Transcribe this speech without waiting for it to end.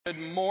Good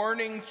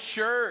morning,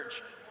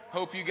 church.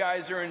 Hope you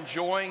guys are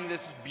enjoying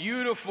this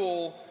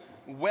beautiful,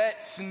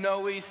 wet,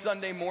 snowy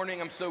Sunday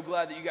morning. I'm so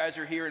glad that you guys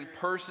are here in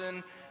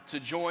person to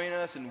join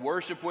us and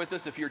worship with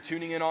us. If you're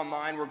tuning in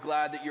online, we're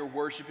glad that you're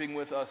worshiping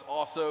with us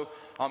also.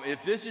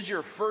 If this is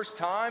your first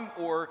time,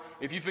 or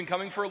if you've been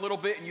coming for a little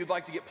bit and you'd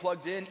like to get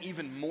plugged in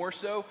even more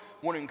so,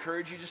 I want to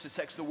encourage you just to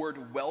text the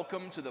word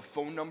welcome to the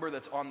phone number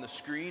that's on the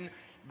screen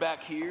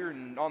back here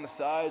and on the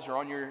sides or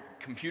on your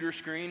computer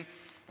screen.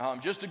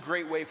 Just a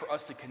great way for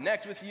us to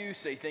connect with you,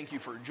 say thank you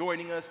for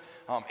joining us,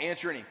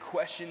 answer any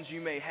questions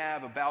you may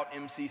have about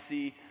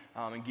MCC,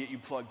 and get you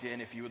plugged in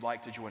if you would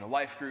like to join a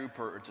life group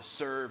or to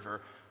serve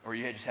or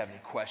you just have any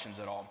questions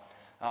at all.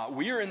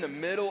 We are in the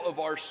middle of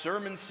our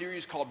sermon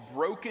series called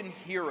Broken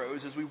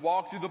Heroes as we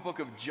walk through the book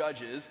of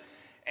Judges,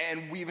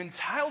 and we've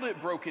entitled it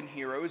Broken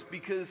Heroes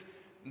because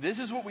this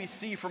is what we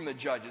see from the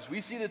Judges. We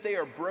see that they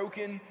are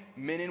broken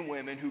men and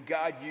women who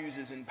God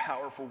uses in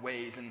powerful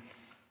ways, and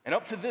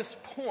up to this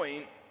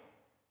point,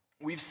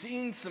 we've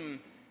seen some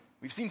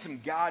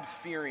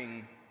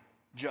God-fearing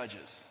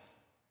judges.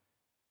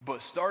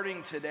 But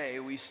starting today,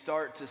 we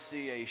start to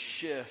see a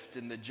shift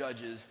in the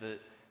judges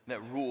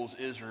that rules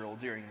Israel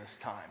during this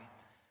time.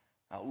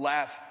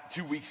 Last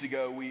 2 weeks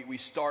ago, we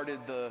started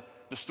the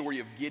story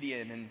of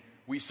Gideon, and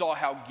we saw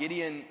how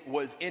Gideon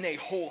was in a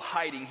hole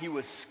hiding. He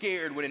was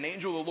scared when an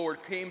angel of the Lord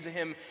came to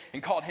him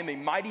and called him a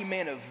mighty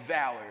man of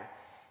valor.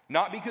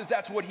 Not because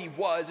that's what he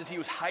was, as he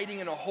was hiding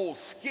in a hole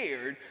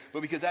scared,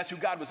 but because that's who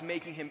God was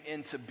making him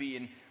into be.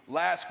 And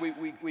last week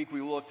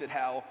we looked at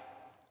how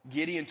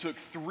Gideon took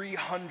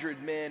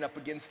 300 men up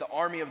against the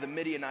army of the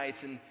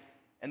Midianites, and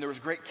there was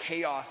great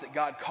chaos that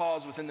God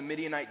caused within the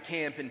Midianite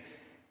camp,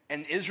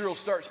 and Israel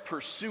starts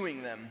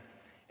pursuing them.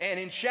 And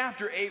in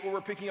chapter 8, where we're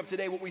picking up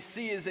today, what we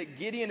see is that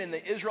Gideon and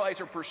the Israelites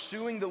are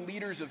pursuing the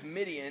leaders of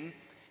Midian,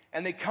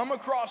 and they come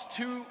across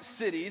two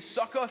cities,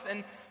 Succoth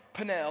and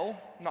Penuel,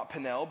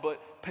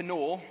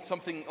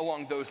 something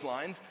along those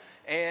lines,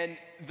 and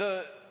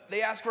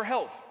they ask for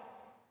help.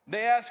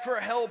 They ask for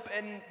help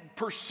in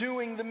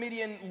pursuing the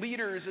Midian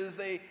leaders as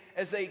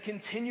they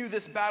continue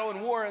this battle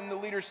and war, and the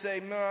leaders say,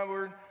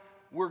 "No,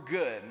 we're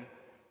good.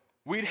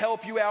 We'd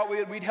help you out.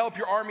 We'd help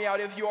your army out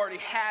if you already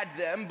had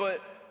them,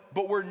 but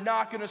we're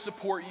not going to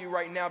support you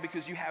right now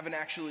because you haven't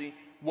actually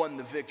won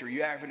the victory.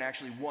 You haven't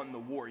actually won the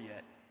war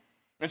yet."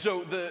 And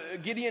so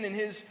Gideon and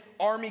his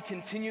army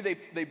continue,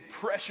 they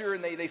pressure,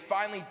 and they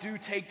finally do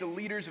take the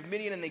leaders of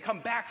Midian, and they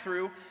come back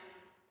through,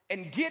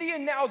 and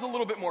Gideon now is a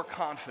little bit more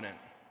confident.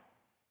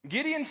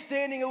 Gideon's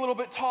standing a little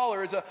bit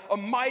taller as a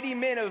mighty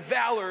man of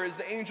valor, as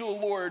the angel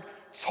of the Lord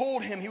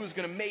told him he was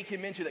going to make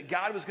him into, that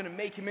God was going to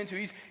make him into.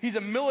 He's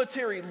a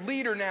military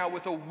leader now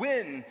with a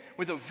win,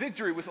 with a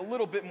victory, with a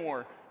little bit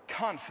more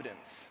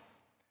confidence.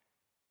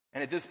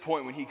 And at this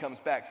point, when he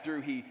comes back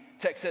through,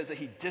 text says that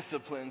he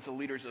disciplines the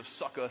leaders of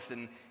Succoth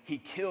and he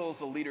kills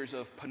the leaders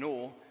of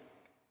Penuel.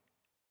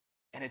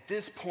 And at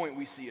this point,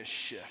 we see a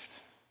shift.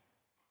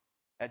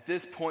 At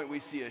this point, we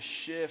see a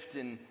shift,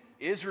 and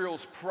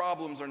Israel's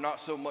problems are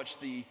not so much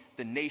the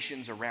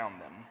nations around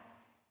them.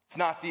 It's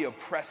not the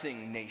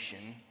oppressing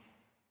nation,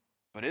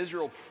 but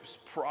Israel's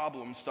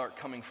problems start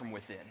coming from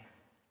within.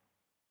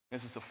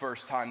 This is the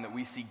first time that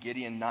we see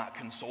Gideon not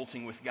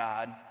consulting with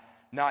God,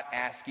 not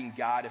asking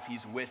God if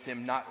he's with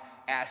him, not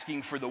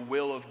asking for the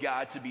will of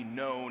God to be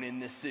known in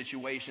this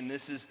situation.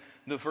 This is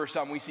the first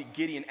time we see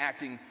Gideon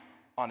acting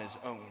on his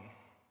own.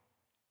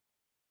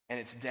 And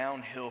it's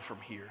downhill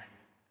from here.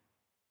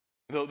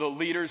 The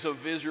leaders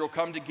of Israel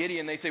come to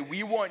Gideon. They say,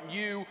 "We want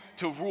you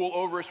to rule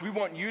over us. We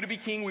want you to be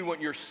king. We want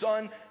your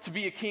son to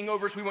be a king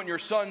over us. We want your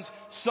son's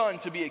son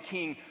to be a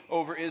king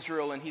over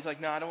Israel." And he's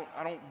like, "No, I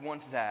don't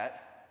want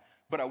that.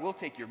 But I will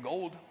take your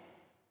gold.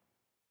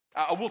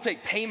 I will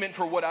take payment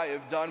for what I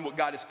have done, what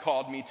God has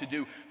called me to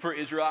do for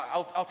Israel.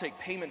 I'll take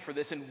payment for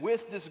this." And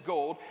with this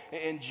gold,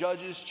 in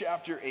Judges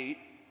chapter 8,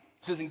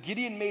 it says, "And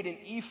Gideon made an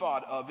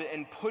ephod of it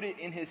and put it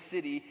in his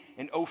city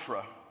in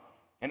Ophrah.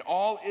 And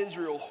all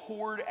Israel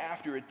whored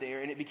after it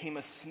there, and it became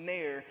a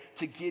snare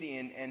to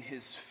Gideon and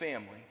his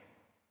family."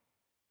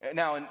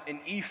 Now,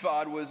 an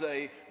ephod was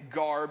a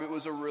garb. It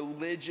was a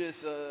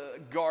religious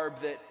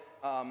garb that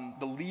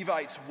the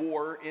Levites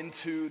wore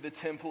into the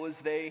temple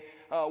as they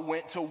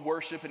went to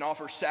worship and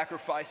offer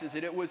sacrifices.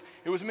 It was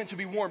meant to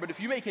be worn. But if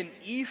you make an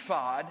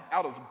ephod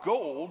out of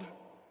gold,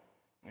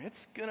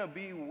 it's going to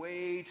be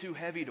way too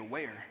heavy to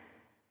wear.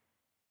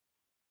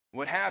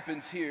 What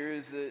happens here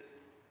is that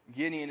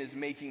Gideon is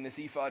making this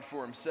ephod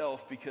for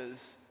himself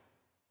because,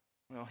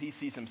 well, he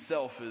sees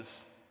himself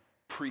as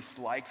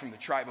priest-like from the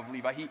tribe of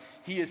Levi.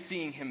 He is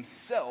seeing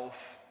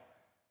himself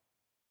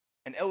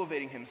and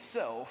elevating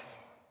himself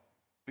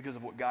because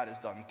of what God has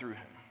done through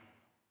him.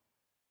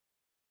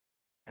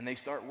 And they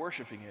start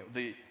worshiping it.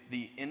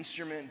 The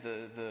instrument,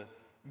 the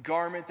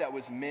garment that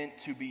was meant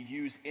to be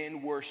used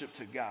in worship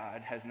to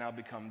God has now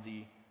become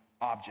the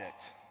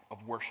object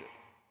of worship.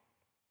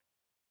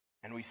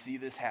 And we see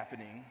this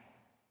happening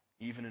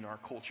even in our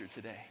culture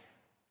today.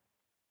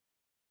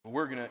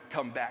 We're going to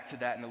come back to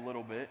that in a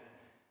little bit.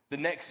 The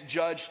next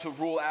judge to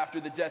rule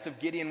after the death of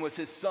Gideon was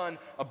his son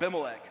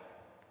Abimelech.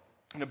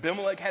 And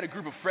Abimelech had a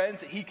group of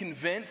friends that he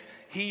convinced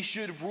he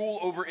should rule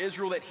over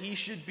Israel, that he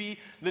should be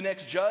the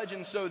next judge.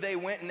 And so they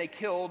went and they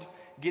killed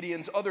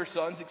Gideon's other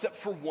sons, except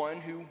for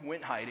one who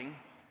went hiding.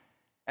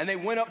 And they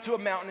went up to a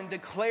mountain and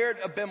declared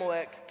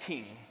Abimelech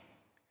king.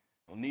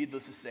 Well,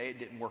 needless to say, it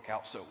didn't work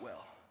out so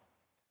well.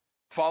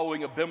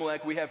 Following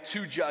Abimelech, we have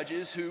two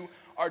judges who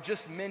are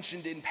just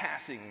mentioned in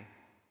passing.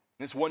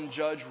 This one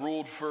judge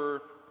ruled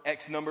for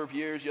X number of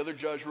years. The other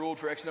judge ruled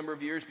for X number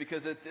of years,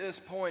 because at this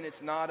point,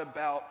 it's not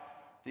about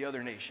the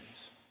other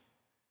nations.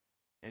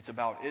 It's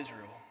about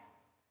Israel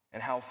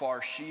and how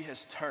far she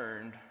has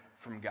turned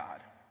from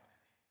God.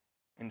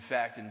 In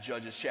fact, in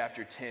Judges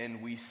chapter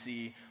 10, we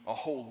see a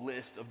whole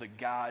list of the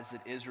gods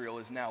that Israel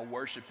is now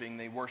worshiping.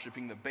 They're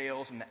worshiping the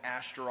Baals and the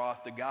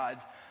Ashtaroth, the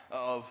gods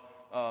of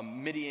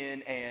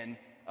Midian and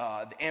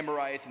the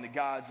Amorites, and the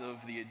gods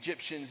of the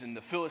Egyptians and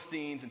the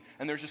Philistines.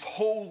 And there's this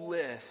whole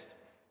list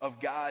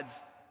of gods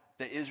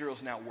that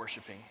Israel's now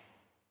worshiping.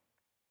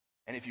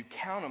 And if you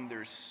count them,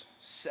 there's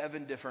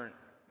 7 different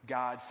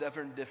gods,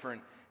 7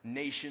 different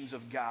nations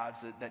of gods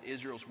that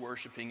Israel's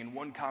worshiping. And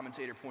one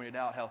commentator pointed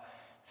out how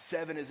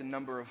 7 is a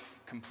number of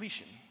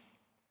completion.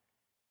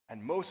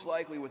 And most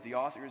likely what the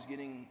author is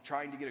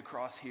trying to get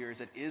across here is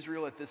that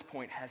Israel at this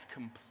point has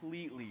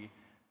completely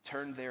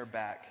turned their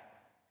back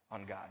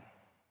on God.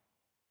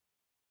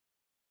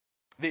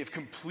 They have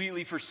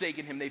completely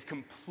forsaken him. They've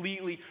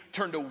completely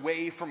turned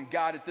away from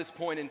God at this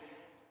point, and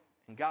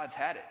God's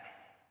had it.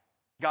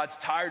 God's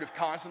tired of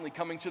constantly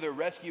coming to their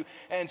rescue.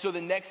 And so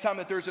the next time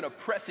that there's an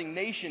oppressing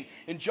nation,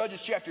 in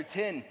Judges chapter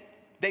 10,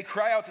 they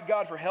cry out to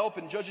God for help.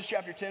 In Judges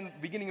chapter 10,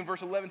 beginning in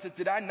verse 11, says,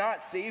 "Did I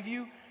not save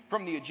you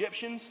from the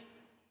Egyptians,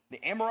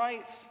 the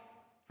Amorites,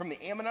 from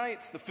the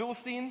Ammonites, the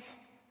Philistines,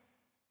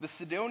 the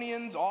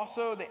Sidonians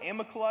also, the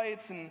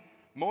Amalekites and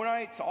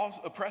Moabites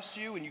also oppressed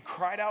you, and you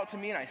cried out to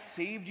me, and I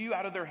saved you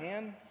out of their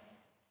hand?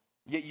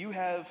 Yet you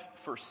have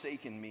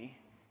forsaken me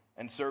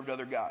and served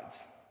other gods.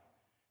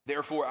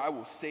 Therefore I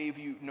will save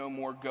you no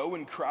more. Go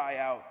and cry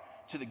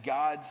out to the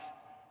gods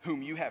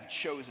whom you have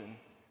chosen.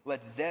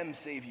 Let them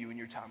save you in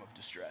your time of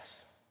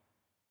distress."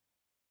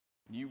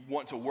 You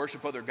want to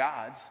worship other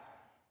gods?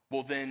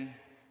 Well, then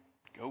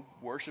go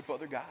worship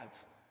other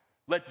gods.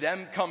 Let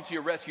them come to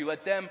your rescue.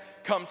 Let them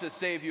come to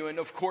save you. And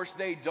of course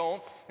they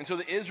don't. And so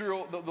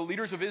the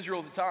leaders of Israel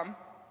at the time,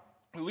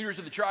 the leaders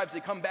of the tribes, they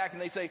come back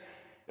and they say,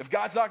 if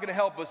God's not going to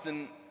help us,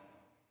 then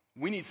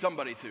we need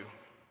somebody to.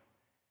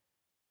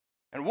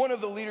 And one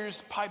of the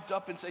leaders piped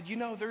up and said,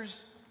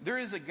 there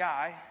is a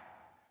guy.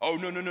 Oh,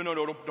 no,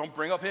 don't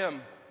bring up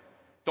him.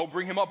 Don't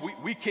bring him up.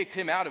 We kicked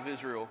him out of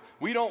Israel.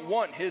 We don't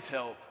want his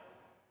help.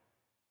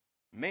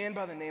 A man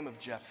by the name of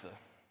Jephthah.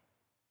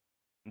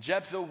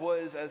 Jephthah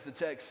was, as the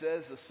text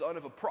says, the son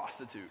of a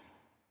prostitute.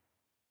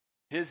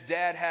 His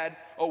dad had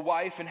a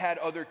wife and had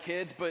other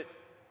kids, but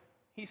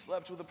he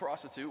slept with a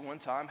prostitute one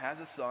time, has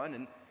a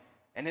son,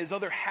 and his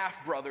other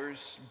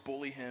half-brothers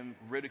bully him,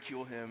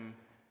 ridicule him,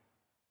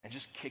 and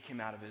just kick him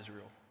out of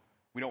Israel.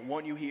 We don't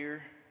want you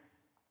here.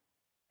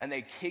 And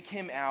they kick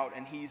him out,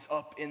 and he's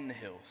up in the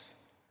hills.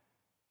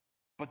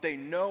 But they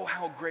know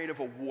how great of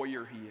a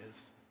warrior he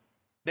is.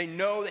 They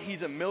know that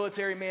he's a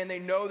military man. They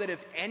know that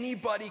if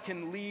anybody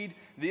can lead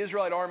the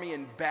Israelite army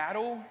in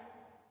battle,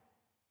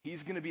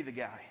 he's going to be the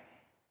guy.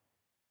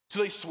 So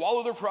they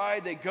swallow their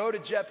pride. They go to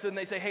Jephthah and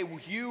they say, hey, will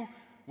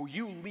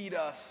you lead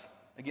us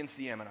against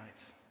the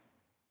Ammonites?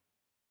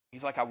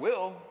 He's like, I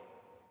will,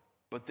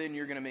 but then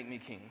you're going to make me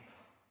king.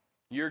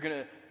 You're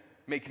going to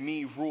make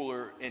me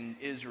ruler in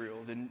Israel.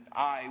 Then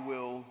I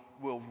will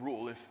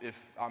rule if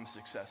I'm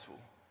successful.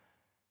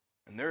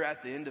 And they're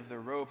at the end of their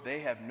rope.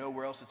 They have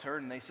nowhere else to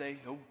turn. And they say,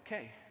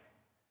 okay,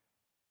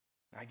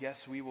 I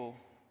guess we will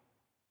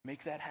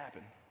make that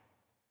happen.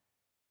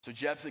 So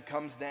Jephthah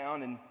comes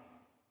down, and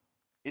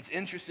it's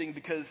interesting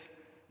because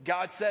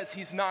God says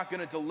he's not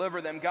going to deliver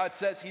them. God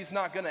says he's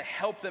not going to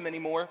help them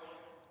anymore.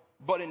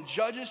 But in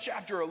Judges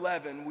chapter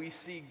 11, we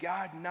see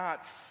God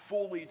not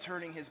fully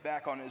turning his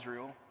back on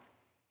Israel.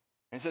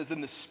 And it says,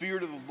 then the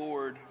Spirit of the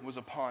Lord was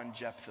upon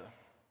Jephthah.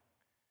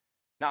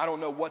 Now, I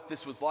don't know what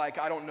this was like.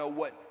 I don't know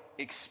what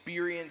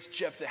experience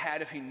Jephthah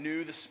had if he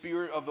knew the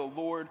Spirit of the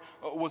Lord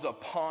was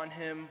upon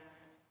him.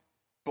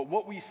 But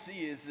what we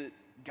see is that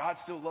God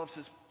still loves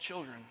his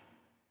children.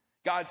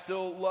 God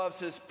still loves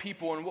his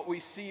people. And what we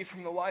see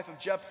from the life of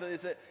Jephthah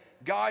is that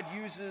God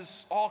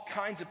uses all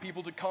kinds of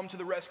people to come to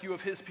the rescue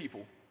of his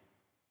people.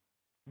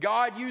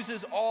 God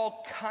uses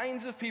all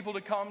kinds of people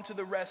to come to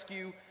the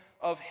rescue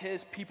of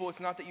his people. It's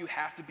not that you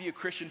have to be a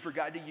Christian for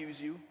God to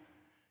use you.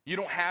 You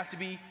don't have to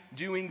be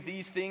doing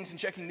these things and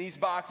checking these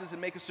boxes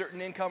and make a certain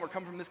income or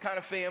come from this kind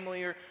of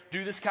family or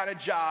do this kind of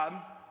job.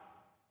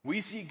 We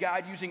see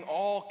God using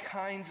all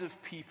kinds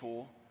of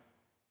people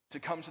to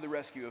come to the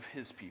rescue of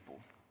his people.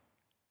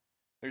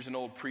 There's an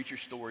old preacher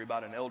story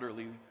about an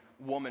elderly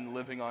woman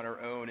living on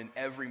her own, and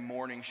every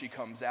morning she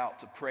comes out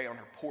to pray on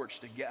her porch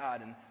to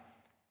God,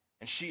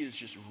 and she is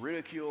just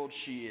ridiculed.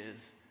 She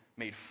is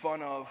made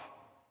fun of.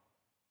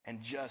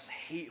 and just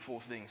hateful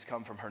things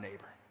come from her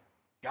neighbor.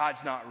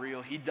 God's not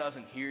real. He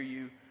doesn't hear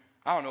you.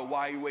 I don't know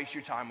why you waste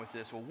your time with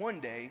this. Well, one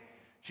day,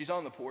 she's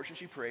on the porch and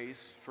she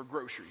prays for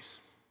groceries.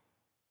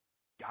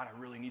 God, I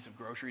really need some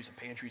groceries. The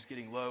pantry's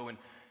getting low and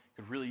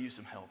could really use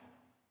some help.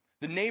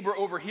 The neighbor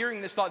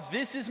overhearing this thought,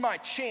 this is my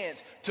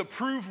chance to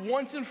prove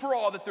once and for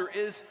all that there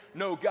is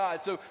no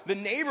God. So the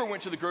neighbor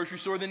went to the grocery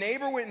store. The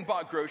neighbor went and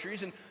bought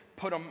groceries and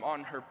put them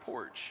on her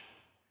porch.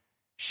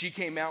 She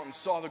came out and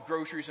saw the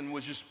groceries and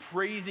was just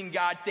praising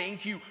God.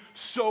 Thank you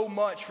so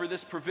much for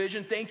this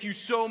provision. Thank you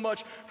so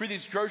much for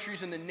these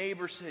groceries. And the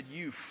neighbor said,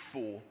 you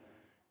fool.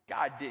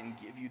 God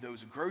didn't give you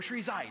those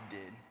groceries. I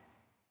did.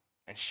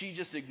 And she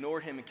just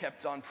ignored him and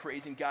kept on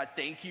praising God.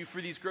 Thank you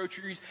for these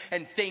groceries,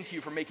 and thank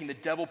you for making the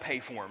devil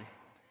pay for them.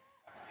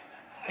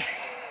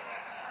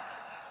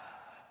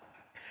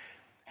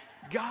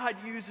 God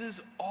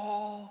uses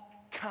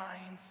all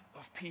kinds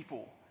of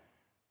people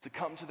to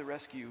come to the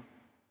rescue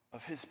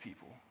of his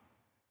people.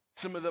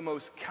 Some of the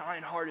most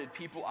kind-hearted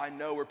people I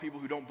know are people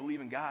who don't believe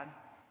in God.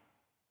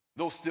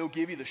 They'll still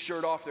give you the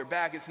shirt off their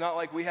back. It's not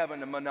like we have a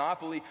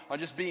monopoly on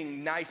just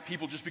being nice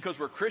people just because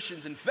we're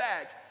Christians. In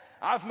fact,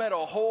 I've met a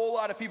whole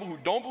lot of people who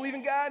don't believe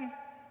in God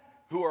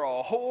who are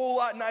a whole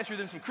lot nicer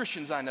than some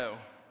Christians I know.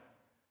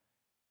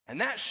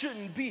 And that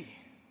shouldn't be.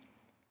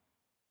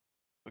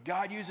 But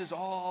God uses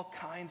all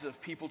kinds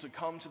of people to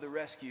come to the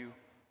rescue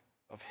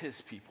of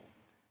his people.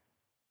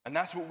 And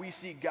that's what we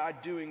see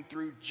God doing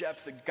through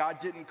Jephthah. God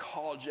didn't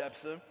call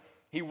Jephthah.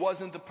 He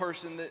wasn't the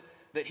person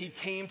that he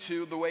came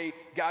to the way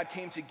God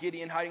came to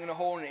Gideon hiding in a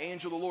hole, and an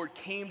angel of the Lord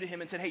came to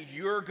him and said, hey,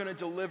 you're going to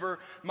deliver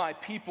my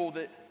people.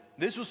 That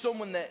this was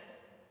someone that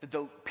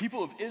the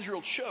people of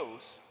Israel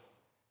chose.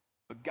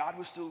 But God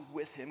was still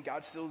with him.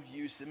 God still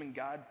used him, and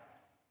God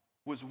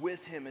was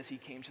with him as he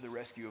came to the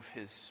rescue of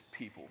his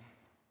people.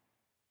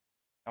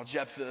 Now,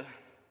 Jephthah,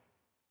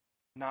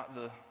 not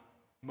the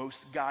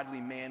most godly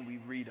man we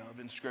read of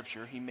in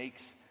Scripture, he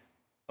makes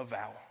a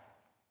vow.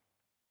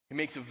 He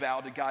makes a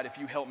vow to God, if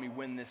you help me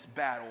win this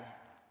battle,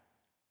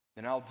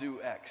 then I'll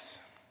do X.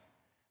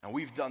 And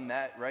we've done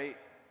that, right?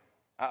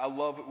 I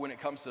love it when it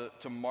comes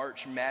to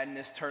March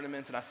Madness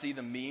tournaments, and I see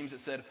the memes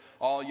that said,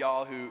 all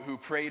y'all who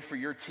prayed for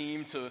your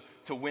team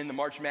to win the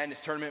March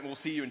Madness tournament, we'll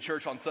see you in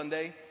church on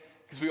Sunday.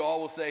 Because we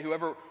all will say,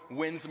 whoever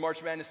wins the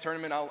March Madness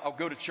tournament, I'll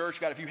go to church.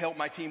 God, if you help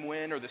my team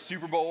win, or the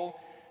Super Bowl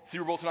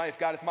tonight,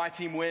 if my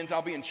team wins,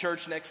 I'll be in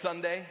church next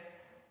Sunday. And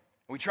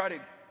we try to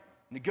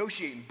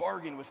negotiate and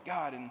bargain with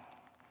God, and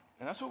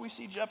that's what we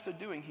see Jephthah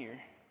doing here.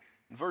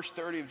 In verse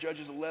 30 of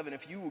Judges 11,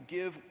 if you will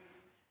give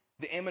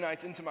the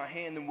Ammonites into my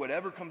hand, then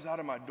whatever comes out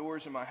of my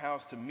doors and my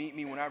house to meet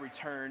me when I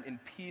return in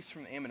peace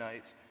from the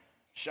Ammonites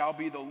shall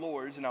be the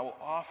Lord's, and I will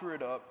offer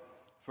it up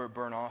for a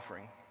burnt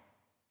offering.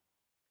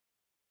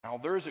 Now,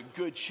 there's a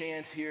good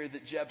chance here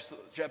that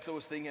Jephthah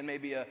was thinking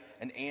maybe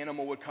an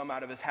animal would come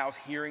out of his house,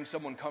 hearing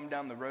someone come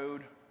down the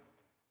road.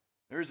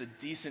 There's a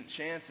decent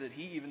chance that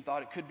he even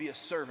thought it could be a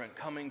servant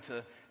coming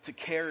to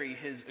carry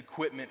his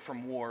equipment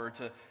from war,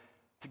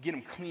 to get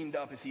him cleaned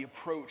up as he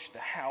approached the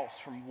house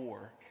from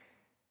war.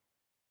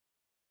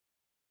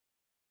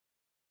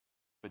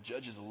 But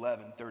Judges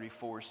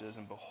 11:34 says,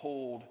 and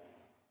behold,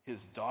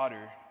 his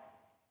daughter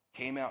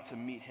came out to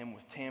meet him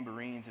with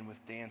tambourines and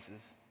with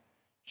dances.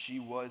 She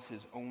was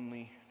his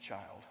only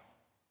child.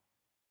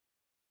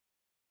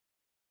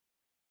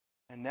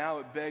 And now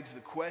it begs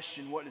the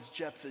question, what does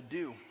Jephthah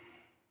do?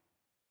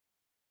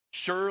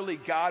 Surely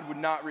God would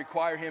not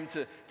require him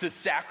to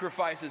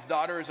sacrifice his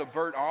daughter as a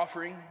burnt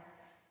offering.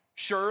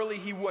 Surely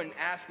he wouldn't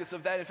ask us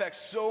of that. In fact,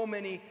 so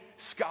many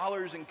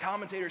scholars and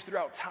commentators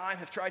throughout time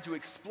have tried to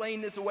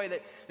explain this away,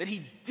 that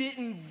he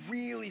didn't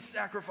really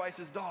sacrifice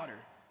his daughter.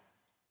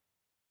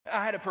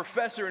 I had a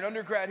professor in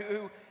undergrad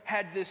who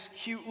had this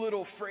cute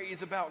little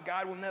phrase about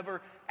God will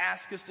never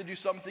ask us to do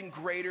something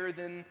greater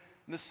than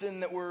the sin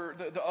that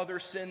the other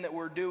sin that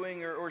we're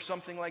doing, or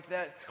something like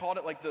that. It's called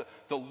it like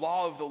the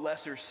law of the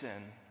lesser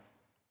sin.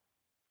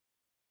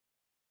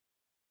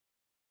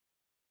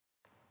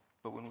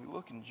 But when we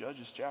look in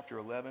Judges chapter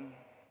 11,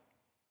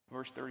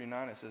 verse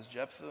 39, it says,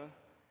 Jephthah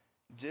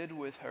did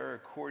with her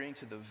according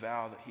to the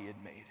vow that he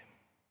had made.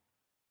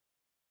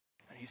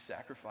 And he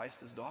sacrificed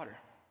his daughter.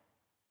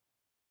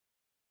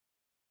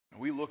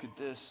 And we look at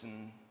this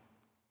and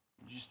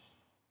just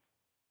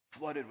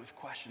flooded with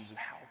questions of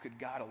how could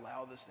God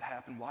allow this to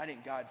happen? Why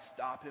didn't God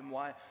stop him?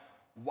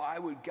 Why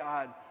would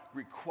God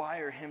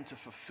require him to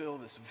fulfill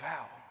this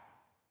vow?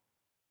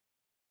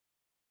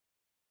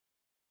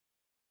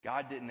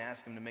 God didn't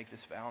ask him to make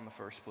this vow in the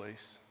first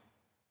place.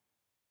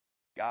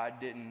 God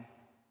didn't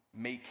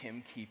make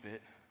him keep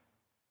it.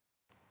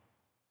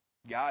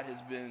 God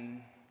has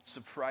been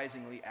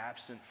surprisingly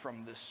absent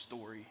from this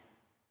story,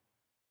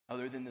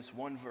 other than this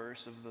one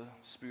verse of the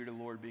Spirit of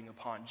the Lord being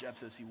upon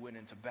Jephthah as he went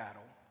into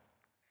battle.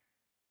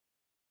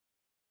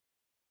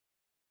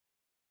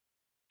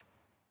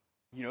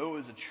 You know, it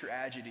was a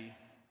tragedy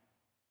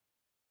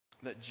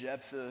that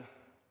Jephthah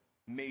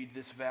made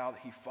this vow, that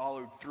he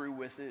followed through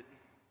with it.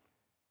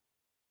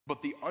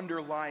 But the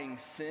underlying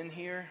sin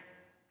here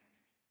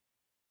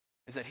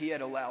is that he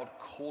had allowed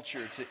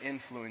culture to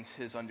influence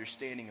his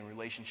understanding and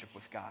relationship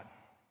with God.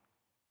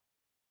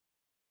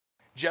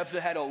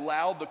 Jephthah had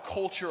allowed the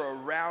culture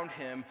around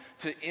him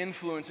to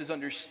influence his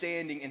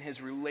understanding and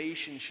his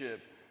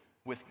relationship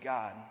with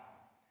God.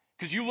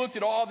 Because you looked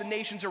at all the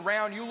nations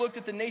around, you looked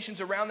at the nations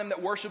around them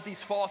that worship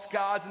these false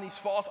gods and these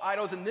false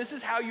idols, and this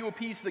is how you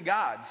appease the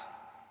gods.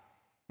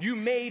 You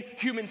made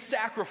human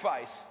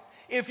sacrifice.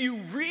 If you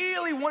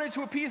really wanted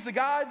to appease the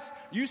gods,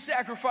 you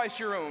sacrificed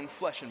your own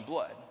flesh and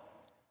blood,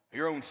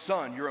 your own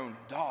son, your own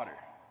daughter.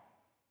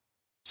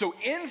 So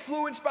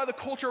influenced by the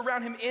culture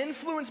around him,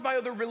 influenced by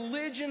other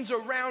religions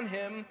around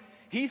him,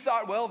 he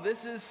thought, well,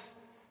 this is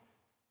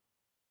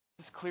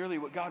clearly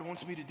what God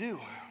wants me to do.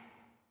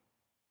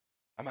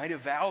 I made a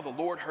vow, the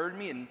Lord heard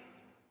me, and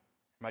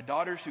my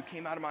daughters who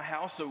came out of my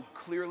house, so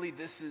clearly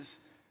this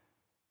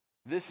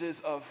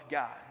is of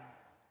God.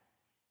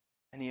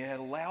 And he had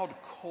allowed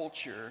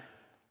culture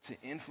to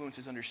influence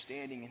his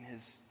understanding and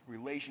his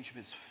relationship,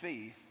 his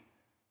faith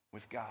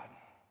with God.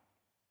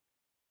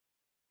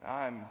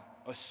 I'm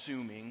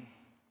assuming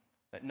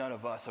that none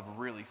of us have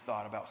really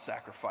thought about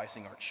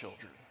sacrificing our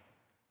children.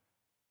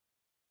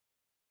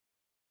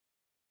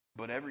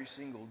 But every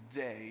single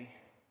day,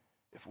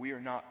 if we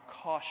are not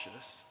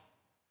cautious,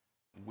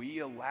 we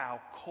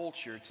allow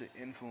culture to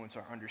influence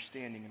our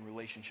understanding and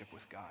relationship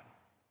with God.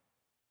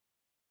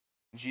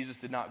 Jesus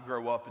did not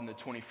grow up in the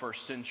 21st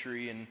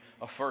century in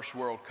a first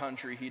world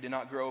country. He did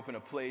not grow up in a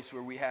place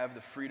where we have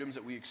the freedoms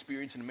that we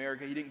experience in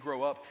America. He didn't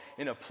grow up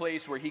in a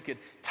place where he could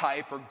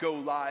type or go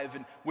live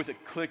and with a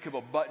click of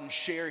a button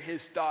share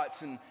his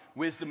thoughts and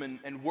wisdom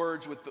and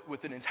words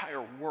with an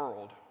entire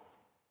world.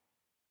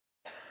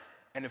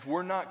 And if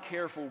we're not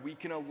careful, we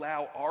can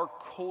allow our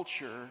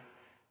culture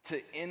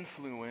to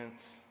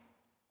influence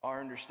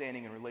our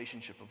understanding and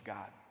relationship of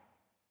God.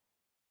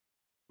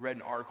 I read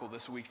an article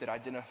this week that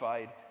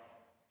identified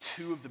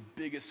two of the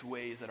biggest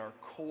ways that our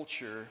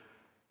culture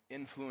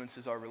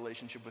influences our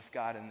relationship with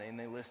God, and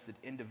they listed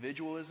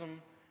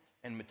individualism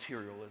and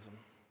materialism.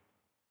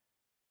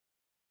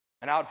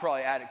 And I would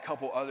probably add a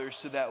couple others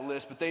to that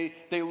list, but they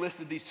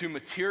listed these two,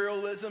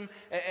 materialism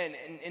and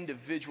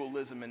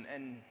individualism,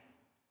 and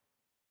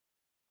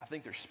I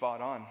think they're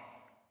spot on.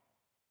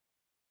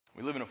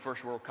 We live in a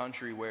first world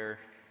country where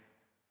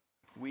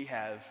we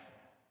have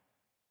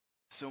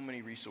so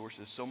many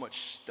resources, so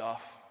much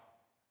stuff.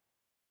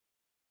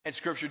 And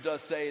Scripture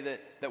does say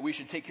that we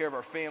should take care of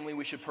our family,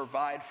 we should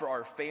provide for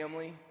our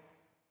family.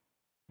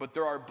 But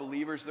there are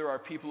believers, there are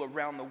people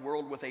around the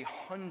world with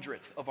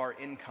 1/100th of our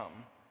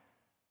income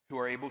who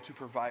are able to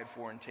provide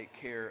for and take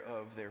care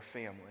of their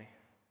family.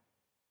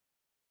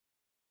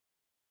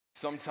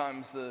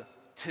 Sometimes the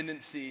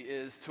tendency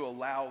is to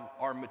allow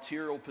our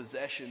material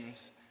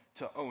possessions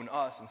to own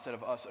us instead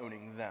of us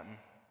owning them.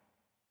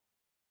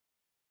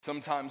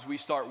 Sometimes we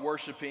start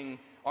worshiping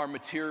our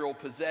material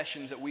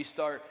possessions, that we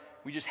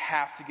just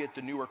have to get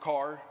the newer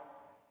car,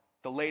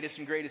 the latest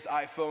and greatest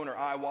iPhone or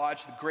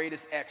iWatch, the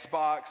greatest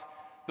Xbox,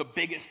 the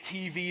biggest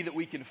TV that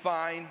we can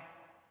find.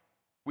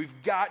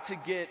 We've got to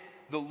get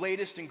the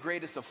latest and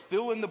greatest of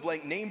fill in the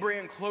blank, name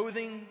brand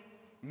clothing,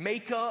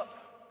 makeup.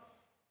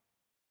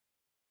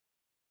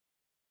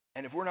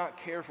 And if we're not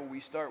careful,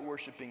 we start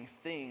worshiping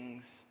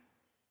things,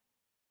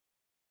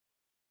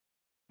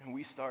 and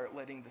we start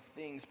letting the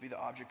things be the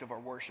object of our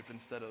worship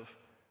instead of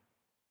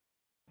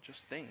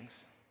just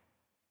things.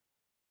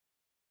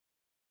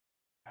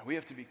 And we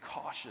have to be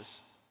cautious,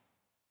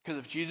 because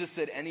if Jesus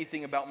said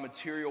anything about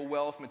material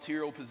wealth,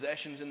 material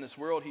possessions in this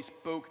world, he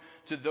spoke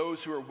to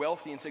those who are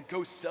wealthy and said,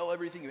 go sell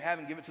everything you have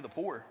and give it to the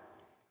poor.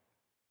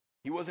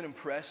 He wasn't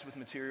impressed with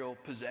material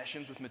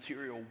possessions, with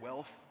material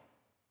wealth.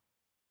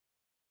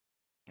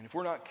 And if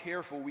we're not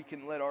careful, we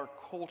can let our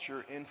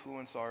culture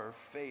influence our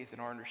faith and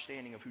our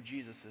understanding of who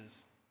Jesus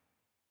is.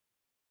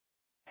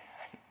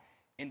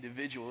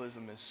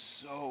 Individualism is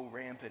so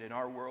rampant in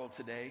our world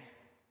today.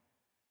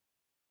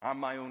 I'm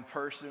my own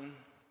person,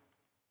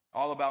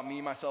 all about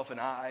me, myself, and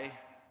I.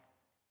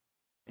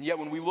 And yet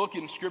when we look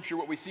in Scripture,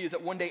 what we see is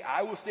that one day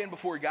I will stand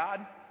before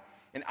God,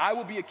 and I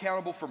will be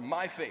accountable for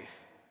my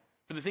faith,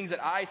 for the things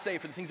that I say,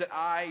 for the things that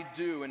I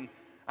do. And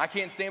I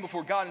can't stand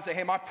before God and say,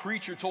 hey, my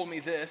preacher told me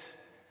this.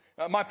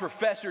 My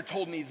professor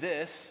told me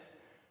this.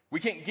 We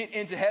can't get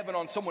into heaven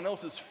on someone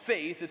else's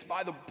faith. It's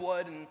by the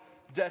blood and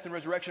death and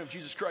resurrection of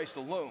Jesus Christ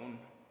alone.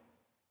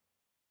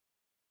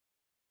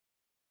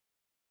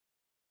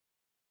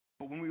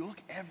 But when we look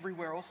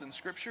everywhere else in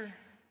Scripture,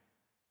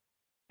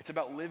 it's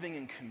about living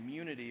in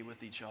community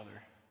with each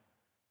other.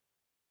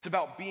 It's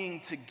about being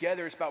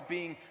together. It's about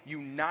being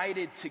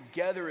united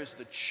together as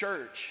the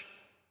church.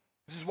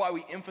 This is why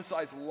we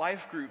emphasize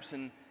life groups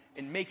and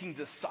making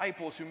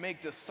disciples who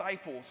make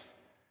disciples.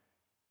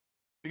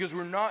 Because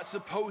we're not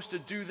supposed to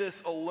do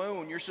this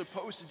alone. You're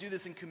supposed to do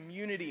this in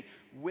community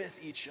with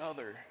each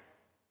other.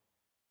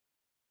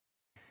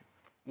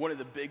 One of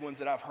the big ones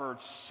that I've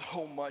heard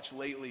so much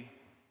lately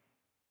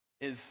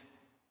is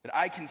that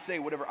I can say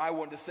whatever I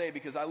want to say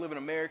because I live in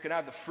America and I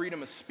have the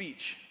freedom of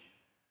speech.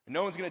 And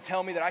no one's going to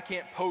tell me that I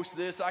can't post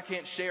this, I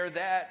can't share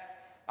that.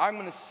 I'm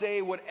going to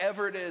say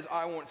whatever it is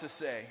I want to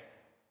say.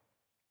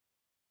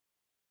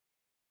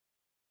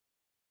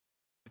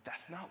 But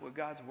that's not what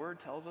God's word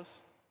tells us.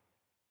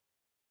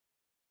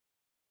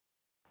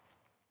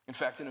 In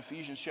fact, in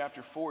Ephesians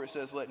chapter 4, it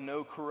says, "Let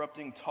no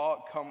corrupting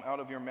talk come out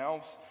of your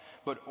mouths,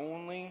 but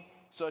only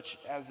such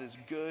as is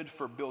good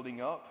for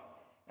building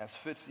up, as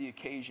fits the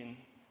occasion,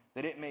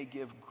 that it may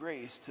give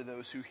grace to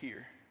those who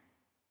hear."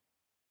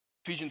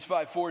 Ephesians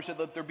 5:4 said,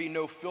 "Let there be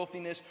no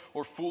filthiness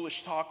or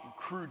foolish talk or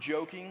crude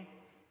joking,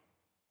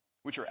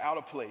 which are out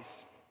of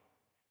place,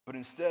 but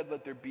instead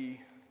let there be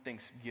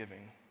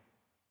thanksgiving."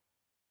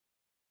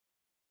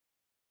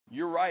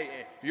 You're right.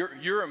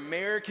 Your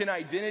American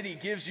identity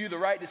gives you the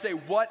right to say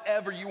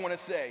whatever you want to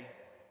say.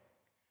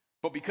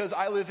 But because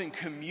I live in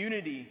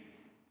community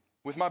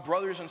with my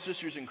brothers and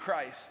sisters in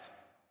Christ,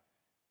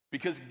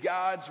 because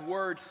God's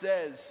word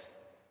says,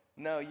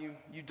 no, you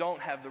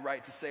don't have the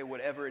right to say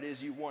whatever it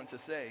is you want to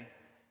say.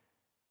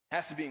 It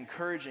has to be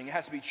encouraging. It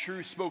has to be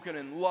true, spoken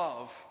in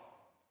love.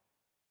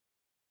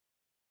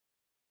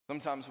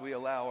 Sometimes we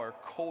allow our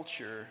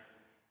culture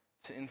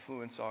to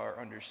influence our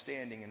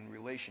understanding and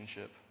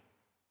relationship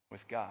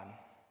with God.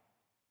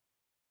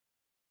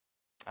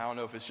 I don't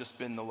know if it's just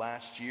been the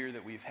last year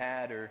that we've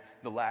had or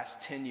the last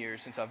 10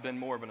 years since I've been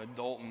more of an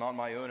adult and on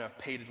my own. I've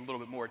paid a little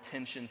bit more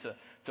attention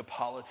to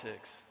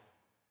politics.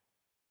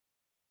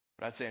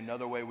 But I'd say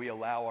another way we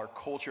allow our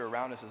culture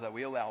around us is that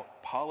we allow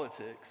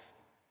politics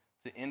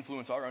to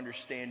influence our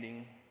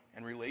understanding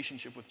and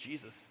relationship with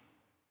Jesus.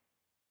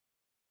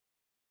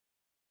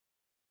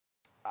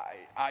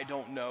 I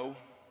don't know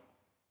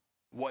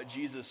what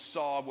Jesus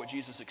saw, what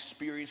Jesus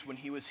experienced when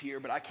he was here,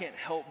 but I can't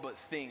help but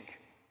think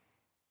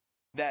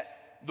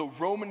that the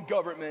Roman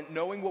government,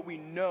 knowing what we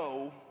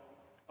know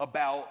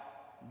about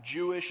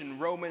Jewish and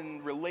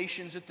Roman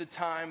relations at the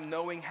time,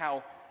 knowing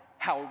how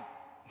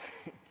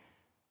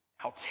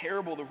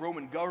terrible the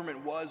Roman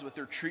government was with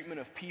their treatment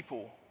of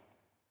people,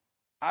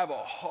 I have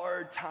a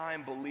hard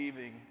time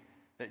believing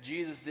that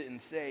Jesus didn't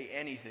say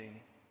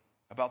anything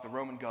about the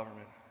Roman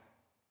government.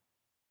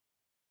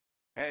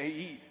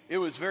 It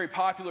was very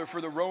popular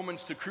for the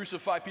Romans to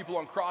crucify people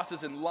on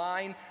crosses and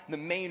line the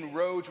main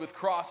roads with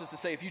crosses to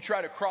say, if you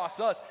try to cross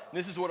us,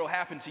 this is what will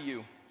happen to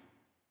you.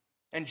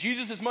 And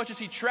Jesus, as much as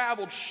he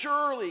traveled,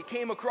 surely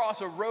came across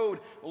a road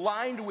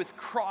lined with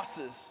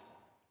crosses.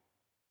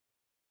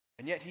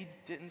 And yet he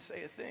didn't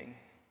say a thing.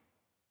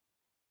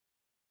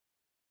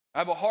 I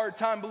have a hard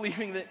time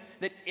believing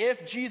that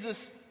if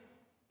Jesus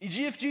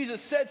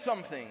said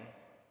something,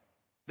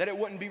 that it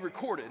wouldn't be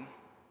recorded.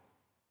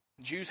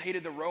 The Jews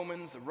hated the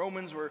Romans. It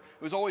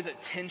was always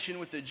at tension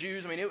with the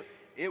Jews. I mean,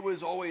 it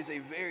was always a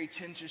very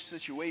tense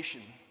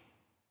situation.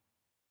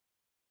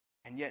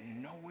 And yet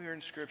nowhere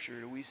in Scripture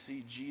do we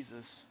see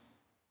Jesus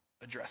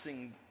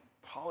addressing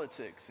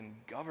politics and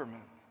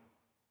government.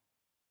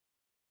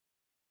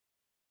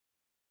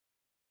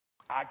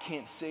 I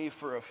can't say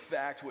for a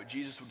fact what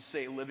Jesus would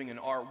say living in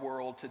our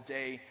world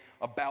today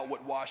about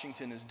what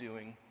Washington is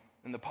doing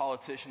and the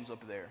politicians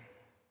up there.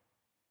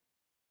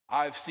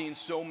 I've seen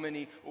so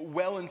many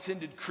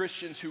well-intended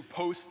Christians who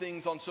post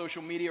things on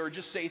social media or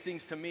just say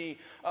things to me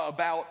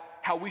about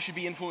how we should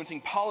be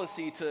influencing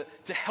policy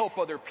to help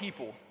other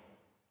people.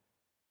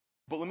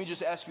 But let me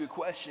just ask you a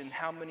question.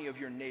 How many of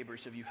your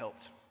neighbors have you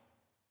helped?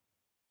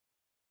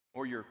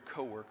 Or your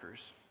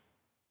coworkers?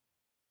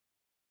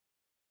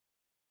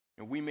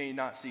 And we may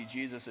not see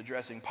Jesus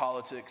addressing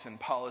politics and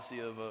policy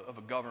of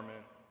a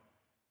government,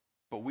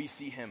 but we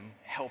see him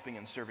helping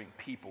and serving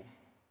people.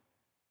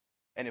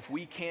 And if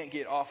we can't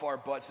get off our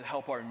butts to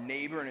help our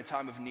neighbor in a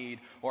time of need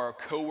or our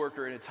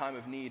coworker in a time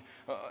of need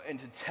and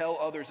to tell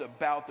others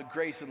about the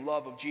grace and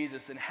love of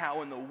Jesus, then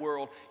how in the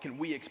world can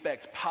we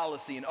expect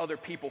policy and other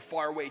people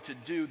far away to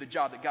do the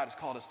job that God has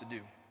called us to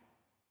do?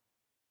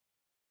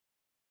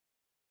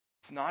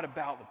 It's not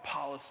about the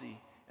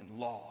policy and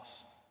laws.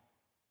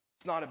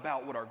 It's not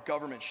about what our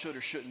government should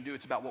or shouldn't do.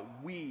 It's about what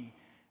we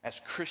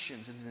as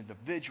Christians, as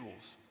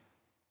individuals,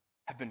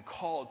 have been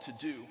called to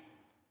do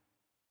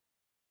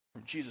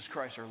from Jesus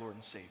Christ, our Lord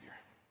and Savior.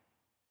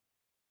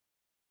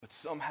 But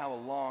somehow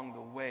along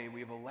the way,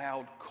 we have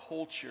allowed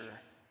culture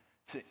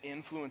to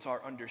influence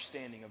our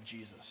understanding of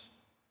Jesus.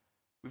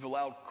 We've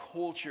allowed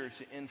culture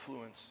to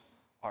influence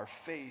our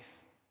faith.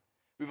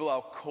 We've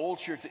allowed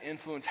culture to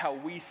influence how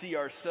we see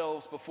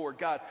ourselves before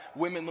God.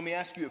 Women, let me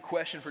ask you a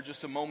question for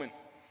just a moment.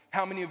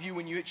 How many of you,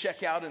 when you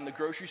check out in the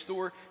grocery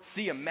store,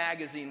 see a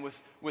magazine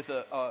with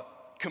a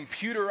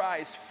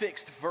computerized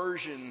fixed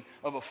version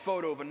of a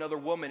photo of another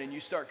woman, and you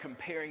start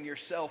comparing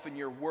yourself and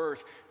your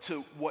worth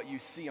to what you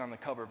see on the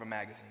cover of a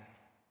magazine?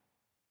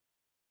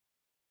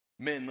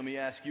 Men, let me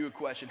ask you a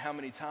question. How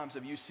many times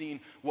have you seen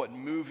what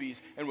movies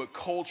and what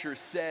culture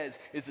says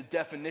is the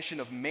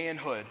definition of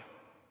manhood,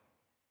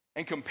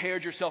 and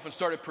compared yourself and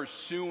started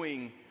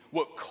pursuing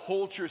what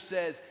culture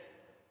says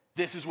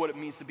this is what it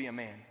means to be a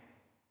man?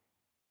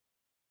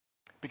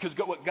 Because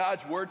what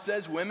God's word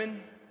says,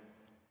 women,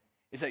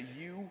 is that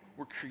you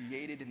were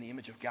created in the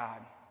image of God,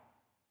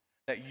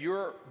 that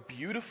you're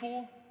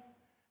beautiful,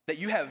 that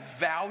you have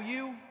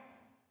value,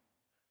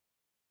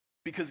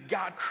 Because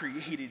God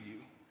created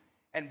you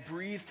and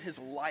breathed his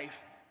life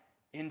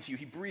into you.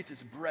 He breathed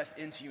his breath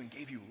into you and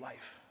gave you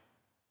life.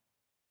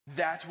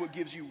 That's what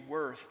gives you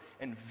worth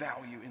and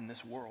value in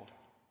this world.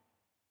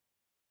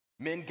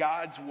 Men,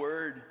 God's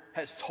word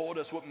has told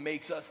us what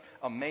makes us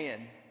a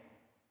man.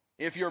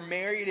 If you're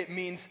married, it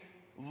means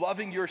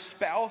loving your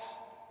spouse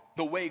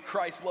the way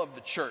Christ loved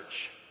the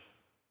church.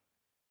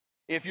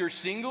 If you're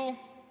single,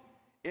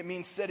 it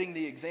means setting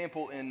the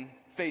example in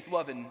faith,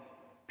 love, and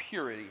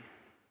purity.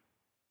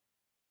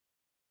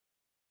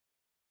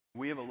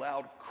 We have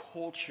allowed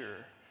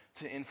culture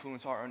to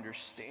influence our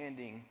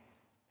understanding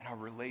and our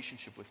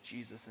relationship with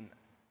Jesus, and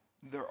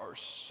there are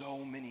so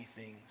many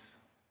things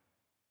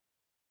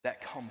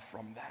that come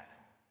from that.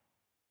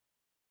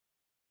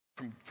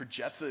 For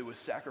Jephthah, it was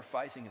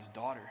sacrificing his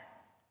daughter.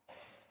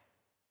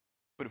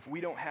 But if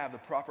we don't have the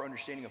proper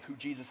understanding of who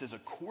Jesus is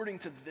according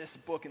to this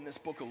book and this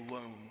book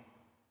alone,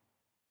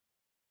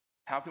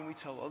 how can we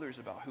tell others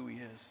about who he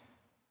is?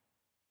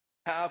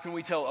 How can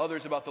we tell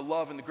others about the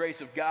love and the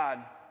grace of God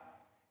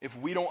if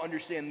we don't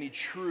understand the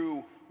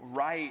true,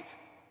 right,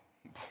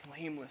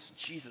 blameless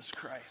Jesus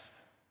Christ?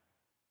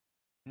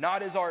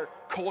 Not as our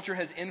culture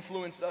has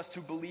influenced us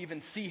to believe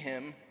and see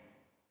him,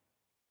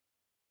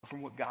 but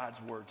from what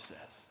God's word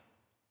says.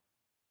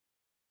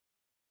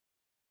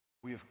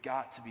 We have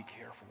got to be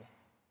careful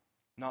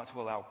not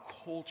to allow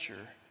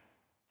culture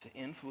to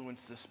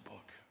influence this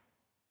book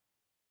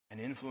and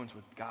influence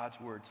what God's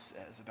word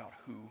says about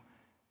who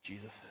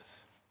Jesus is.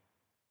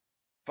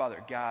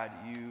 Father God,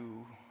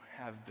 you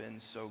have been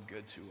so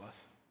good to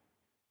us.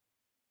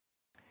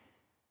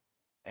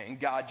 And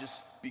God,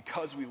 just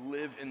because we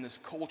live in this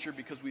culture,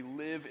 because we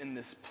live in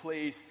this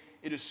place,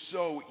 it is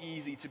so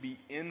easy to be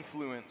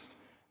influenced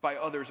by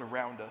others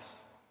around us.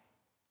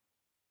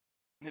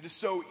 It is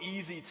so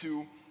easy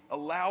to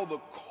allow the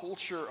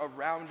culture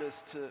around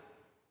us to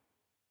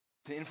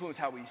influence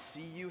how we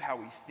see you, how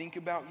we think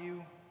about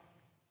you,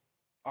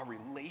 our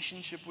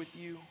relationship with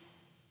you.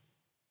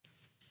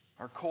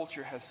 Our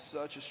culture has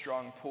such a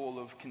strong pull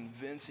of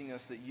convincing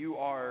us that you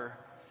are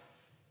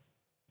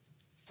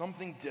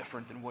something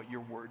different than what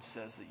your word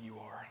says that you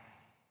are.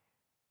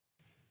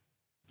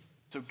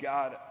 So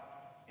God,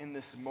 in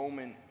this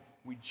moment,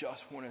 we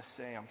just want to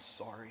say, I'm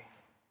sorry.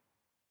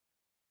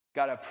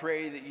 God, I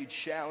pray that you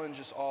challenge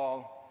us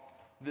all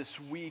this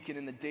week and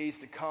in the days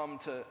to come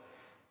to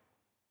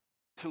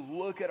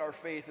look at our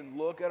faith and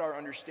look at our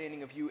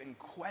understanding of you and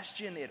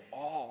question it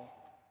all.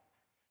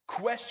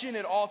 Question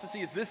it all to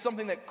see, is this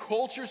something that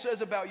culture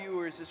says about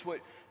you, or is this what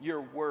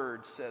your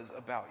word says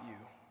about you?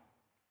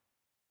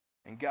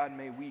 And God,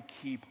 may we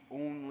keep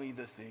only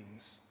the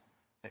things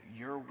that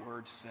your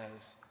word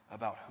says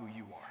about who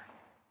you are.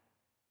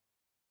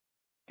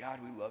 God,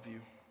 we love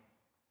you.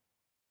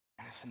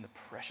 And it's in the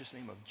precious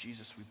name of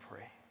Jesus we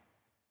pray.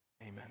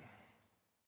 Amen.